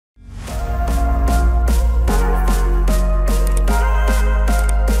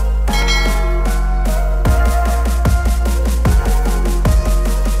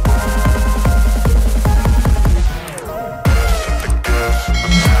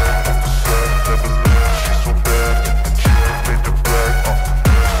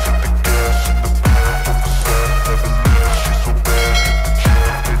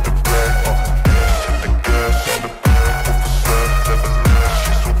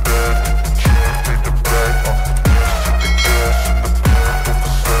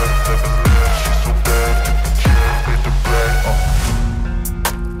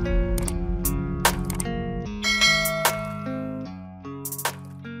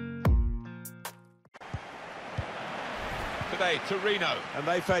today, Torino. And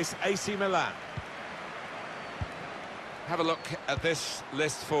they face AC Milan. Have a look at this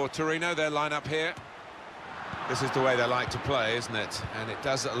list for Torino, their lineup here. This is the way they like to play, isn't it? And it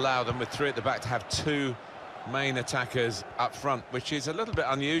does allow them, with three at the back, to have two main attackers up front, which is a little bit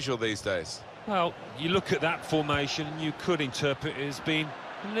unusual these days. Well, you look at that formation and you could interpret it as being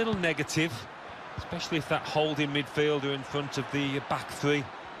a little negative, especially if that holding midfielder in front of the back three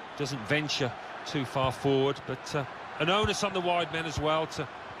doesn't venture too far forward. But an onus on the wide men as well to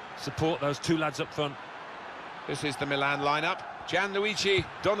support those two lads up front. This is the Milan lineup. Gianluigi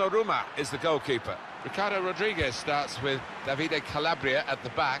Donnarumma is the goalkeeper. Ricardo Rodriguez starts with Davide Calabria at the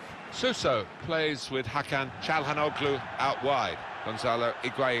back. Suso plays with Hakan Çalhanoğlu out wide. Gonzalo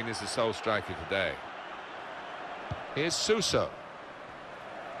Higuain is the sole striker today. Here's Suso.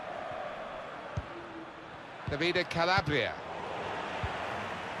 Davide Calabria.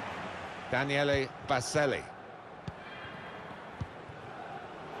 Daniele Baselli.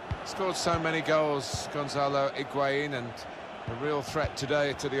 Scored so many goals, Gonzalo Higuain, and a real threat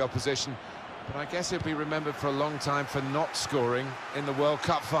today to the opposition. But I guess he'll be remembered for a long time for not scoring in the World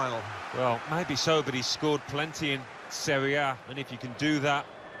Cup final. Well, maybe so, but he's scored plenty in Serie A, and if you can do that,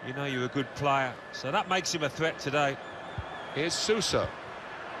 you know you're a good player. So that makes him a threat today. Here's Suso.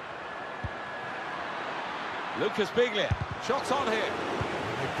 Lucas Biglia, shots on here.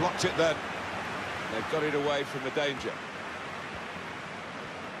 They blocked it then. They've got it away from the danger.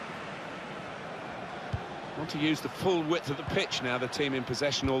 Want to use the full width of the pitch now, the team in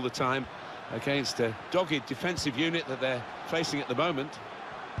possession all the time, against a dogged defensive unit that they're facing at the moment.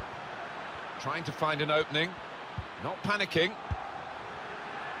 Trying to find an opening, not panicking.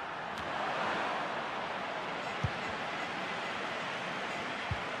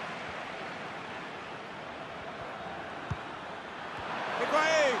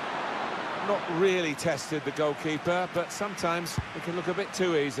 Higuain! Not really tested the goalkeeper, but sometimes it can look a bit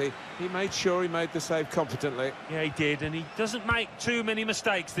too easy. He made sure he made the save competently. Yeah, he did, and he doesn't make too many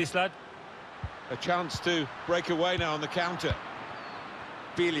mistakes, this lad. A chance to break away now on the counter.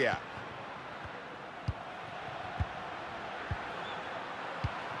 Biglia.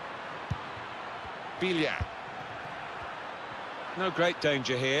 Biglia. No great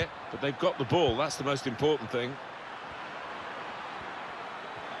danger here, but they've got the ball. That's the most important thing.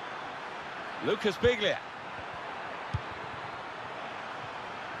 Lucas Biglia.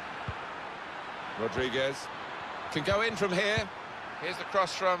 Rodriguez. Can go in from here. Here's the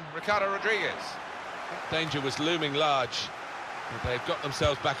cross from Ricardo Rodriguez. Danger was looming large. But they've got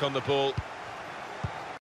themselves back on the ball.